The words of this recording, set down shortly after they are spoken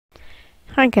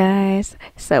Hi guys,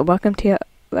 so welcome to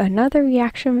another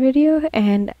reaction video,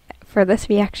 and for this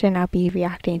reaction I'll be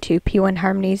reacting to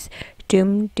P1Harmony's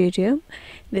Doom Doo Doom.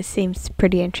 This seems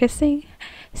pretty interesting,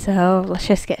 so let's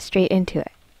just get straight into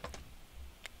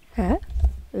it.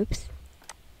 Oops.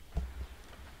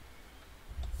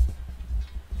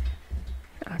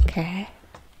 Okay.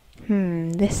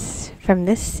 From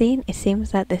this scene, it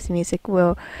seems that this music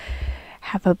will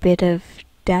have a bit of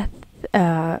death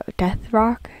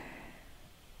rock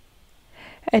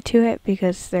to it,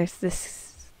 because there's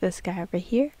this guy over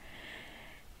here.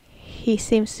 He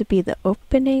seems to be the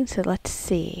opening, so let's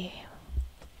see.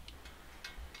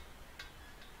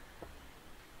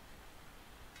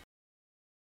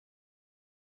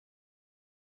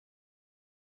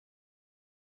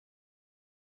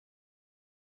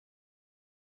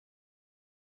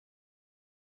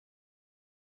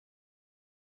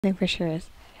 I think for sure is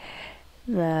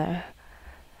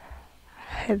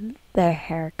their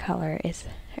hair color is,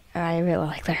 I really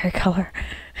like their hair color.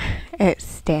 It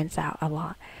stands out a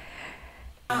lot.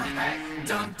 Okay.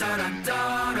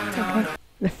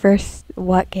 The first,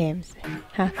 what games?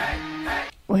 Huh?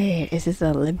 Wait, is this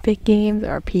Olympic games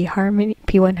or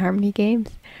P1Harmony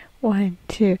games? 1,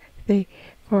 2, 3,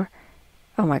 4.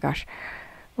 Oh my gosh.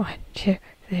 1, 2,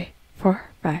 3, 4,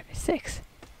 5, 6.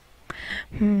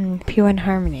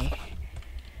 P1Harmony.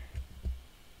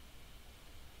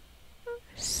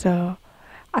 So,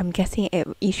 I'm guessing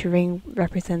each ring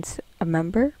represents a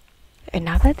member. And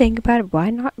now that I think about it,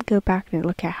 why not go back and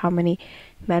look at how many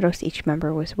medals each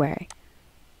member was wearing?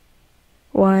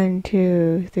 1,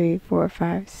 2, 3, 4,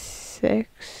 5,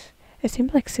 6. It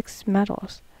seems like 6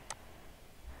 medals.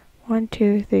 1,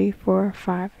 2, 3, 4,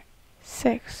 5,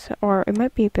 6. Or it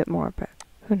might be a bit more, but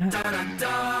who knows?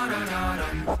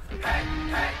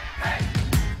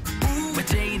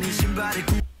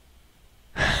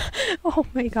 Oh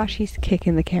my gosh, he's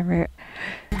kicking the camera.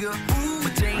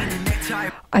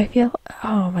 I feel,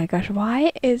 oh my gosh,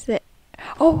 why is it?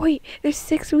 Oh wait, there's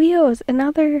 6 wheels.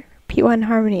 Another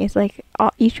P1Harmony is like,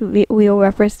 each wheel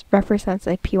represents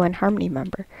a P1Harmony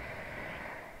member.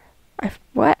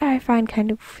 What I find kind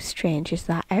of strange is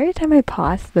that every time I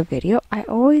pause the video, I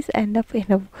always end up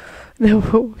in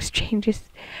the strangest,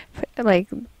 like,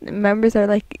 members are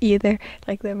like either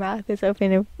like their mouth is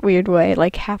open in a weird way,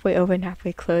 like halfway open,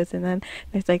 halfway closed, and then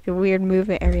there's like a weird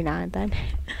movement every now and then.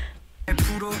 Okay.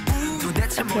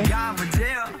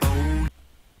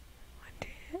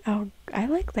 Oh, I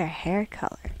like their hair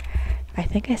color. I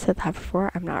think I said that before,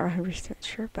 I'm not 100%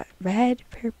 sure, but red,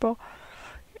 purple,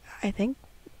 I think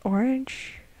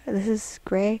orange, this is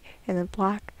gray, and then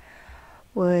black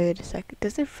would,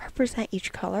 does it represent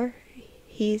each color?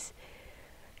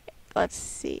 Let's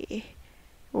see,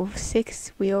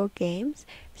 6 wheel games,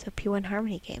 so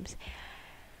P1Harmony games.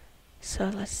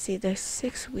 So let's see, there's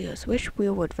 6 wheels. Which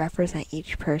wheel would represent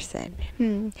each person?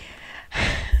 Who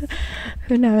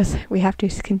knows? We have to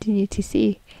continue to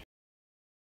see.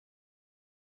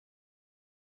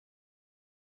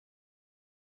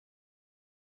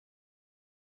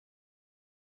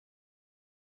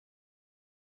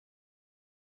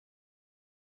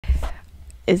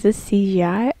 Is this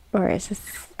CGI or is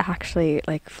this actually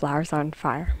like flowers on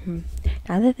fire?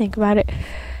 Now that I think about it,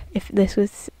 if this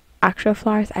was actual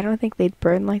flowers, I don't think they'd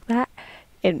burn like that.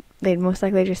 They'd most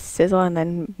likely just sizzle and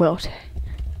then wilt.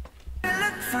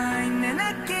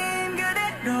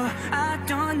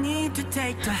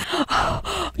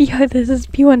 Yeah, this is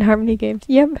P1Harmony games.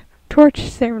 Yep, torch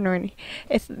ceremony.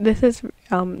 This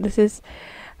is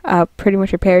pretty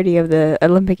much a parody of the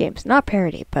Olympic Games. Not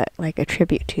parody, but like a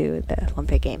tribute to the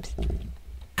Olympic Games.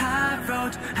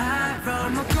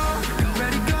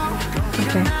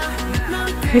 Okay.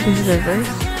 Hey, this is reverse.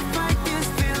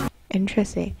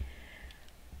 Interesting.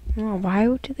 Oh, why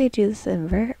do they do this in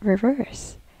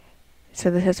reverse?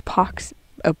 So this is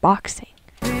boxing.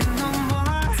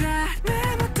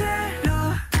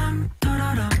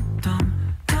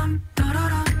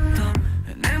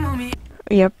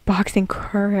 Yep, boxing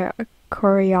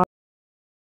choreo.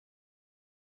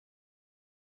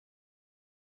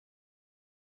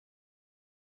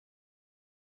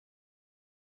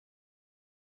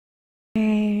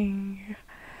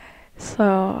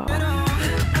 So,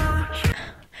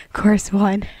 course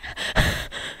 1.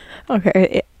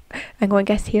 Okay, I'm going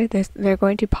to guess here. They're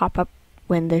going to pop up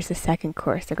when there's a second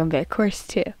course. They're going to be a course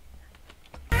 2.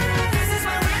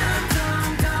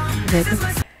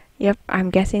 Yep, I'm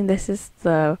guessing this is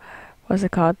the, what's it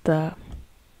called, the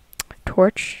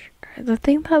torch, the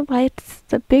thing that lights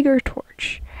the bigger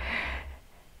torch.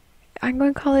 I'm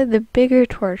going to call it the bigger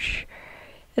torch.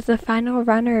 It's the final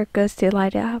runner goes to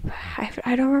light it up.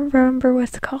 I don't remember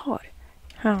what's called.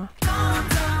 Huh.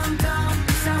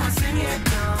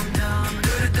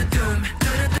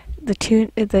 the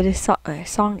tune,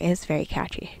 song is very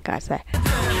catchy, guys.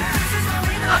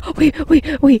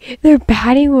 Wait! They're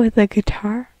batting with a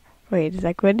guitar. Wait, it's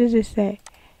like, what did it say?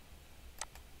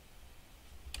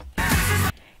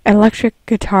 Electric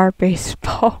guitar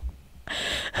baseball.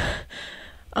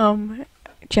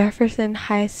 Jefferson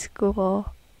High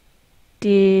School.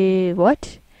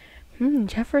 What?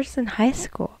 Jefferson High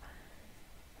School.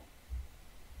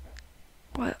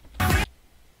 What?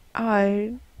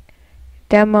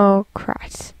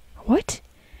 Democrats. What?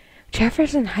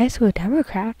 Jefferson High School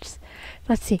Democrats?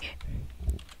 Let's see.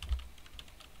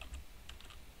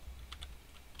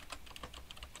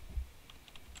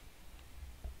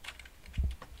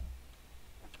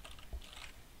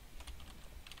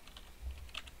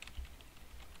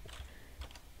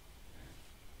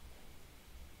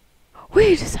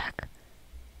 Wait a sec.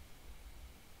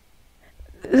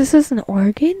 This is in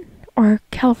Oregon or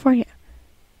California?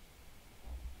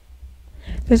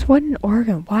 There's one in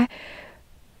Oregon. Why?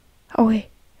 Oh wait,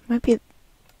 might be.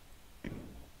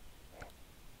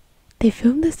 They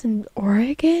filmed this in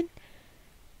Oregon?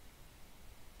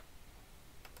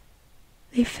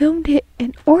 They filmed it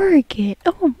in Oregon.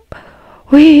 Oh,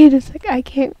 wait a sec. I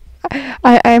can't.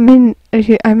 I'm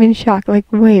in shock. Like,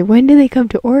 wait, when did they come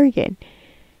to Oregon?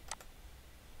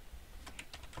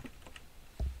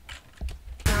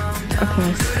 Okay,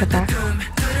 let's go back.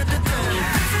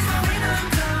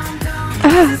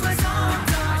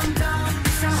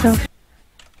 So.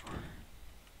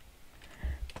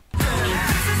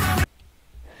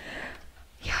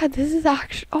 Yeah, this is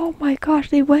actually. Oh my gosh,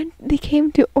 they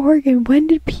came to Oregon. When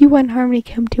did P1Harmony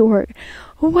come to Oregon?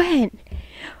 When?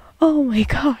 Oh my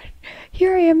god.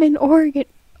 Here I am in Oregon.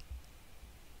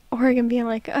 Oregon being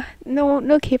like,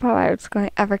 no K-pop artists going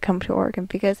to ever come to Oregon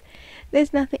because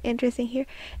there's nothing interesting here.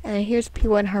 And then here's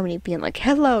P1Harmony being like,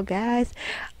 hello guys,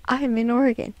 I'm in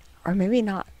Oregon. Or maybe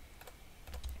not.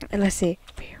 And let's see.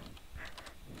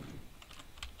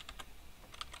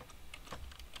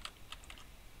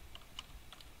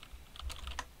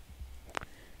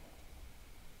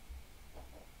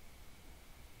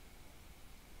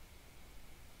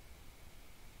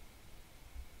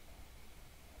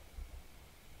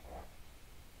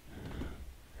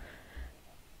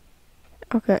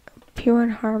 Okay,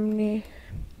 P1Harmony.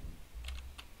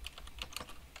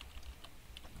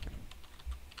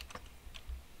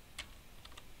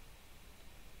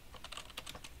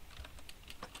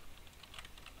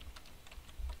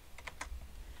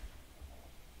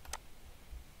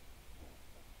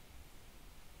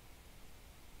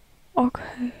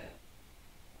 Okay.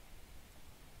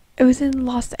 It was in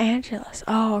Los Angeles.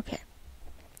 Oh, okay.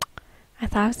 I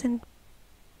thought it was in.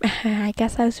 I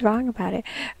guess I was wrong about it.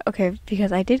 Okay,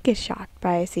 because I did get shocked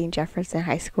by seeing Jefferson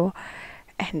High School,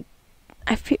 and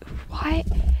I feel why.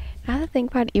 Now that I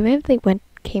think about it, even if they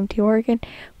came to Oregon,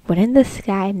 wouldn't the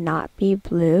sky not be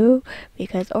blue?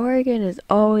 Because Oregon is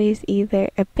always either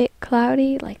a bit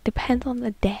cloudy, like depends on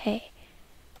the day.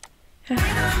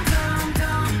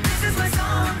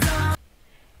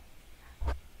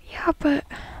 Yeah, but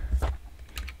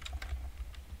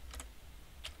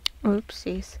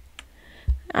oopsies.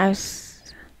 I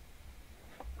was,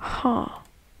 huh.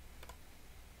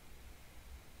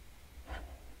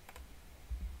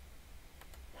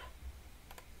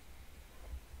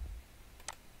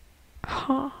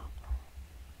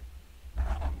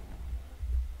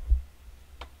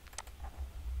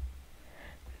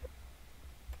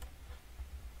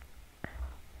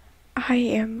 I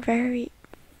am very,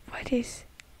 what is,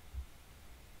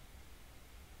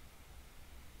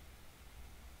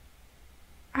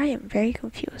 I am very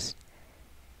confused.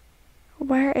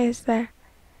 Where is the,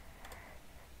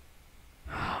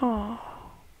 huh.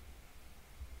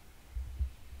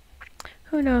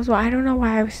 Who knows why? I don't know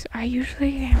why I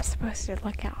usually am supposed to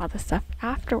look at all the stuff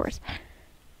afterwards.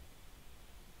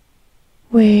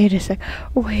 Wait a sec.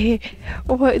 Wait.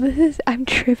 What? This is, I'm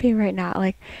tripping right now.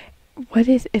 Like, what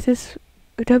is this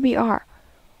WR?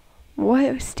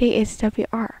 What state is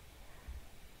WR?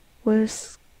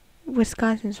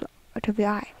 Wisconsin's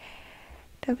WI.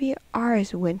 WR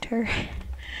is winter.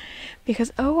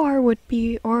 Because OR would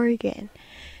be Oregon.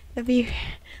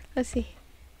 Let's see.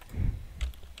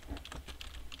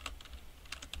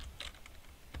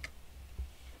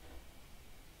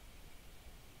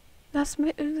 This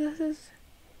is.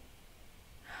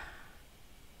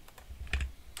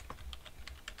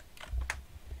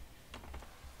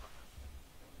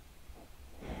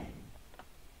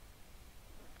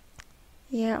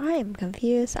 Yeah, I am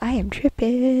confused. I am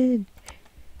tripping.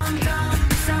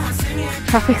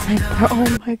 Traffic sign.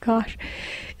 Oh my gosh.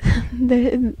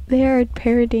 They are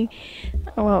parroting.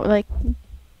 Well, like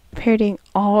parodying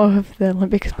all of the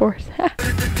Olympic sports.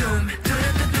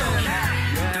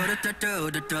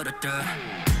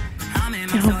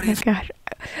 Oh my gosh.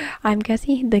 I'm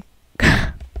guessing the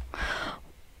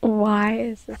why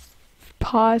is this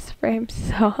pause frame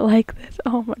so like this?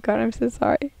 Oh my god, I'm so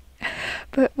sorry.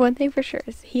 But one thing for sure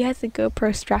is he has a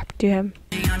GoPro strapped to him.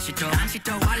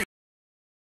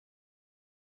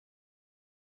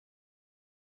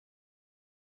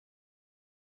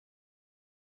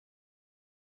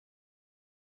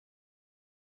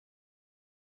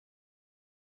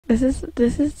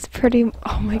 This is pretty.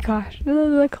 Oh my gosh,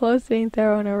 the clothes being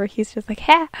thrown over. He's just like,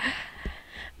 ha.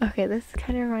 Okay, this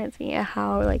kind of reminds me of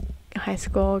how like high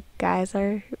school guys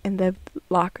are in the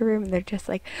locker room. They're just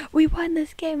like, we won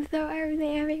this game, throw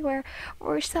everything everywhere,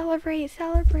 or celebrate.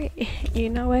 You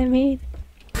know what I mean?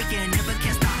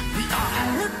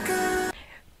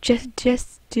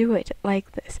 Just do it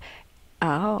like this.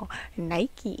 Oh,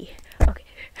 Nike. Okay.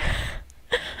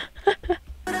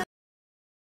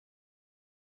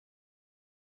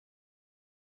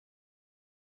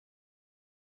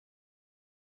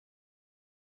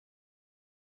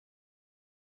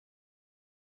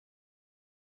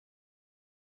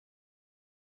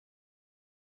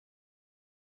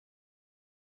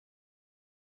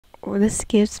 Well, this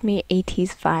gives me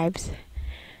 80s vibes.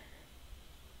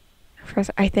 First,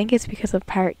 I think it's because of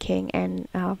Pirate King and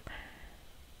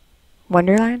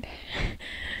Wonderland.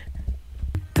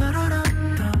 Well,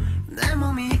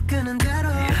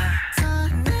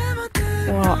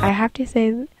 I have to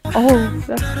say, oh,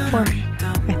 that's Porsche,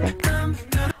 I think.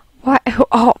 What?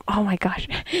 Oh my gosh,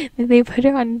 they put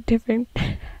it on different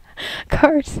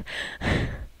cars.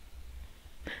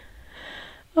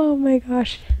 Oh my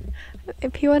gosh.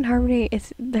 P1Harmony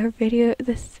is their video.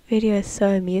 This video is so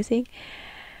amusing.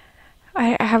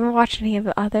 I haven't watched any of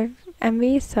the other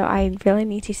MVs, so I really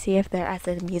need to see if they're as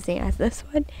amusing as this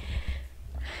one.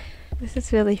 This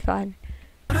is really fun.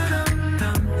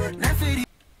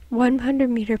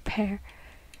 100-meter pair.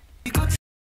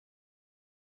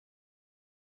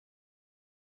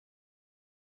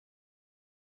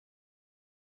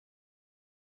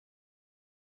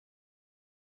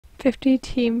 '50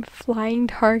 team flying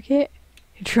target,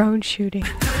 drone shooting.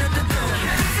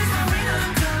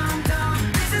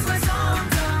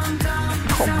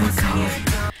 Oh my god.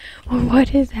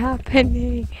 What is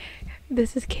happening?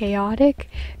 This is chaotic.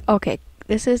 Okay,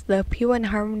 this is the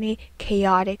P1Harmony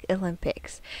Chaotic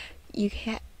Olympics. You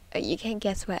can't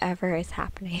guess whatever is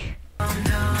happening.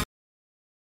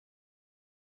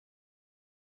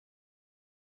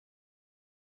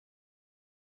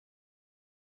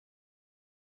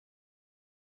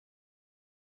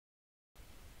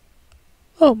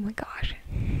 Oh my gosh.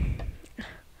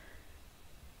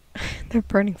 They're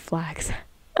burning flags.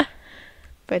 But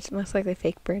it's most likely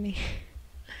fake burning.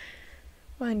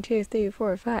 1, 2, 3,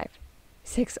 4, 5,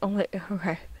 6, only.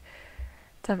 Okay.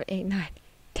 7, 8, 9,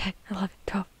 10, 11,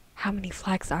 12. How many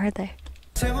flags are there?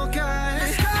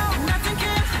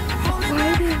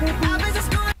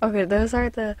 Okay, those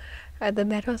are the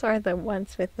medals are the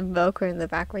ones with the Velcro in the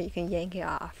back where you can yank it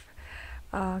off.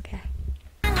 Okay.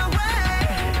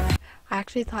 I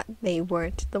actually thought they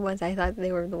weren't the ones. I thought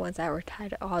they were the ones that were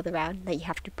tied all around that you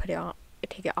have to put it on,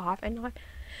 take it off and on.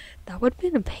 That would have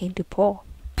been a pain to pull.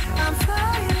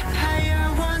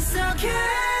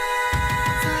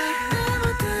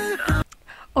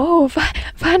 Oh,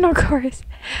 final chorus.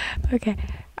 Okay.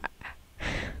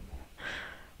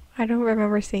 I don't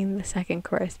remember seeing the second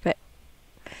chorus, but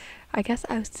I guess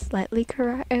I was slightly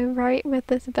right with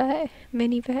this bet,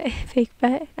 mini bet, fake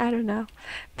bet. I don't know.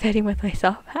 Betting with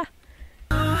myself.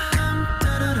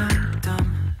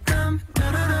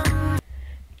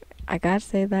 I gotta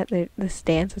say that the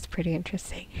stance was pretty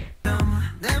interesting.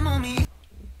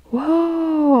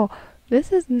 Whoa,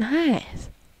 this is nice.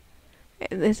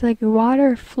 It's like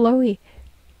water flowy.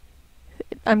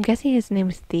 I'm guessing his name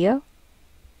is Theo.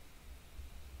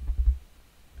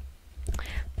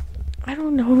 I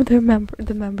don't know the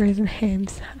members'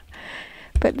 names,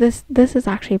 but this is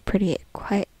actually pretty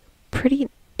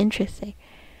interesting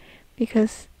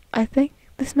because I think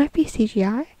this might be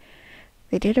CGI.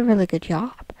 They did a really good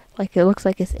job. Like it looks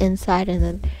like it's inside and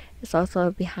then it's also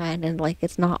behind and like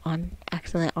it's not on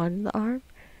accident on the arm,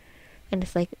 and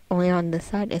it's like only on this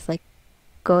side. It's like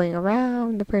going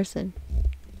around the person.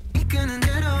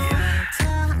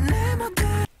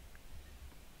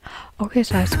 Okay,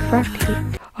 so I was correct.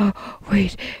 Oh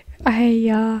wait,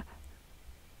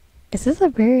 is this a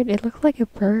bird? It looks like a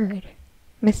bird.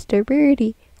 Mr.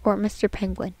 Birdie or Mr.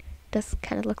 Penguin. Does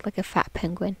kind of look like a fat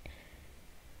penguin.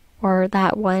 Or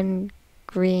that one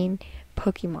green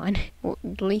Pokemon.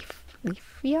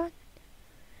 Leafeon?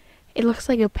 It looks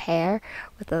like a pear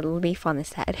with a leaf on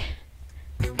its head.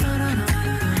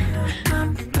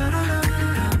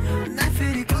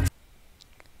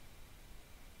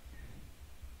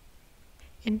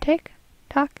 In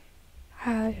TikTok?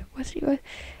 What's your...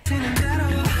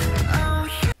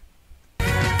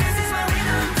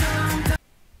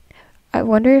 I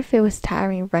wonder if it was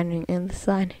tiring running in the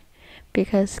sun,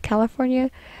 because California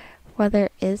weather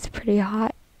is pretty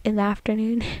hot in the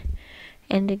afternoon,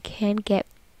 and it can get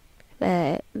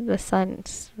the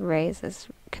sun's rays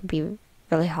can be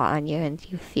really hot on you, and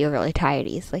you feel really tired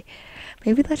easily.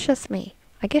 Maybe that's just me.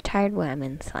 I get tired when I'm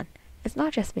in the sun. It's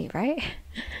not just me, right?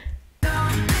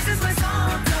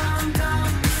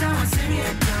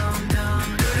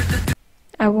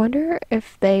 I wonder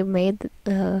if they made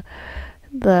the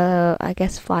I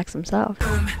guess flags themselves.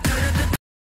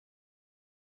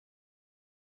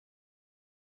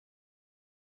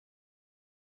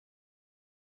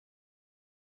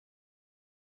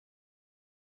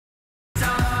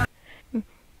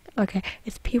 Okay,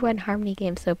 it's P1Harmony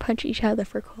game, so punch each other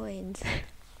for coins.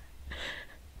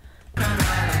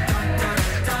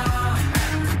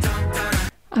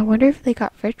 I wonder if they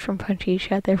got rich from punching each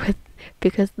other with,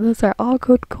 because those are all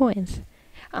good coins.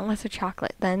 Unless they're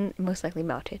chocolate, then most likely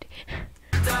melted.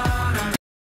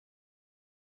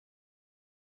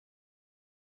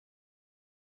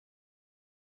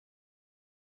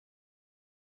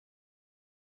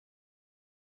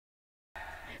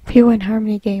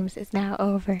 P1Harmony Games is now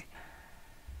over.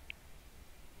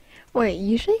 Wait,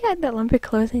 usually at the Olympic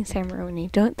closing ceremony,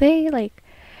 don't they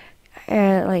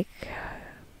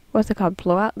what's it called,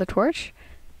 blow out the torch?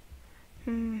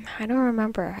 I don't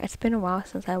remember. It's been a while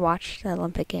since I watched the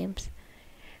Olympic Games.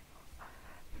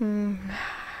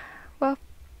 Well,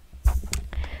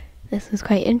 this was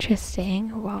quite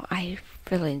interesting. Well, I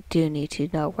really do need to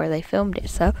know where they filmed it,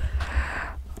 so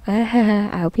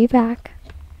I'll be back.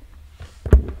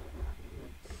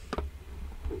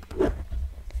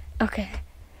 Okay.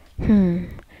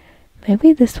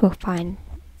 Maybe this will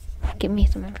give me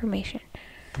some information.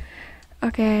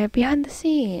 Okay, behind the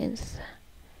scenes.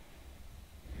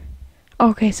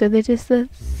 Okay, so they just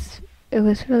this. It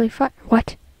was really fun.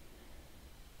 What?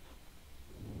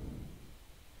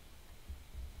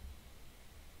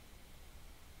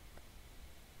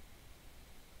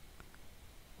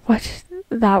 What?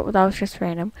 That was just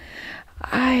random.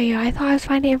 I thought I was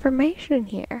finding information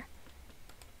here.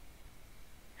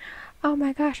 Oh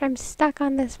my gosh, I'm stuck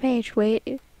on this page.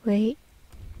 Wait.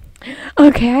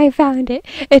 Okay, I found it.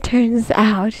 It turns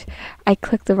out I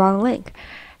clicked the wrong link,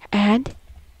 and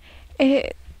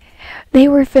they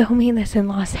were filming this in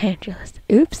Los Angeles.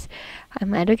 Oops, I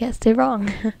might have guessed it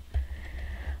wrong.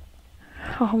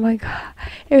 Oh my god,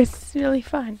 it was really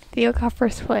fun. Theo got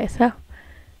first place, so.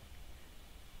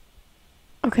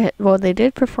 Okay, well, they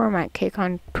did perform at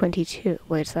KCON 22,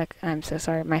 which, I'm so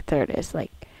sorry, my throat is,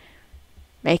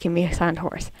 making me sound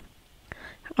hoarse.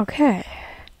 Okay.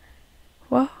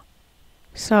 Well,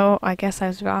 so I guess I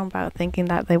was wrong about thinking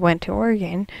that they went to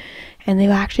Oregon, and they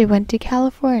actually went to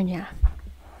California.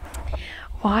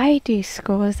 Why do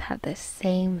schools have the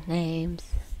same names?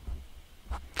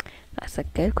 That's a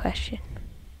good question.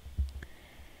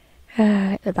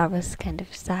 That was kind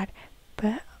of sad,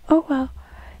 but oh well,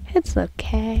 it's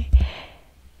okay.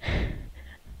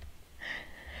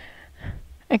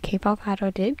 A K-pop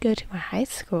idol did go to my high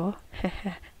school.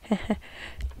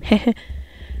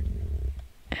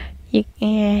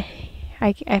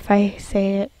 If I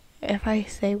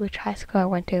say which high school I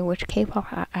went to, which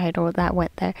K-pop idol that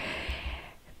went there,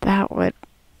 that would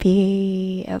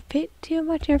be a bit too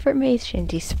much information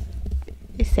to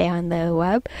say on the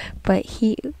web. But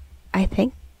I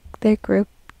think their group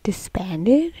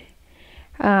disbanded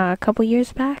a couple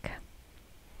years back.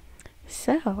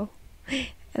 So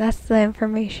that's the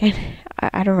information.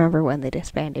 I don't remember when they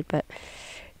disbanded, but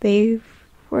they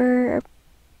were.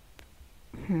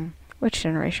 Which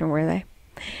generation were they?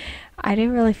 I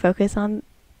didn't really focus on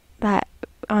that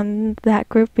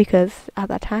group because at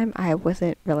that time I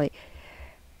wasn't really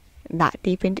that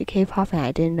deep into K-pop, and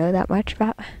I didn't know that much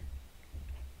about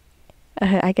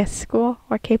I guess school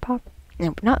or K-pop.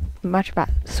 No, not much about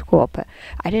school, but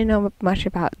I didn't know much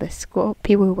about the school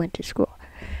people who went to school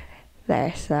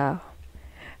there. So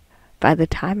by the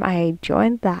time I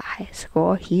joined that high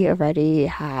school, he already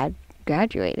had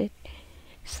graduated.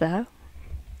 So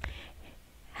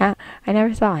I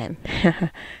never saw him.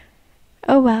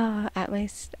 Oh well, at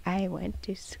least I went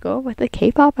to school with a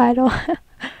K-pop idol.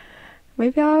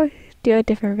 Maybe I'll do a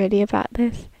different video about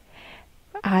this.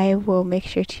 I will make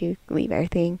sure to leave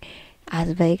everything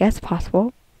as vague as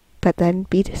possible, but then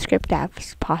be descriptive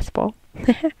as possible.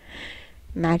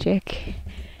 Magic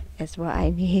is what I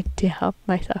need to help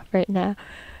myself right now.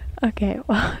 Okay,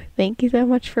 well, thank you so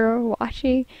much for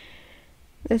watching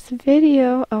this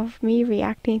video of me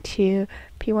reacting to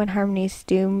P1Harmony's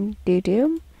Doom Doo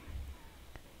Doom.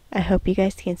 I hope you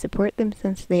guys can support them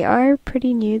since they are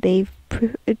pretty new. They've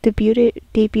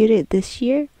debuted this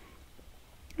year.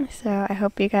 So I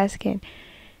hope you guys can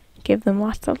give them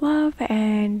lots of love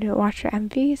and watch their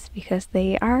MVs because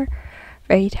they are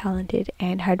very talented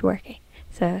and hardworking.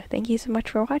 So thank you so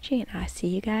much for watching, and I'll see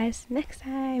you guys next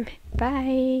time.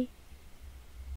 Bye!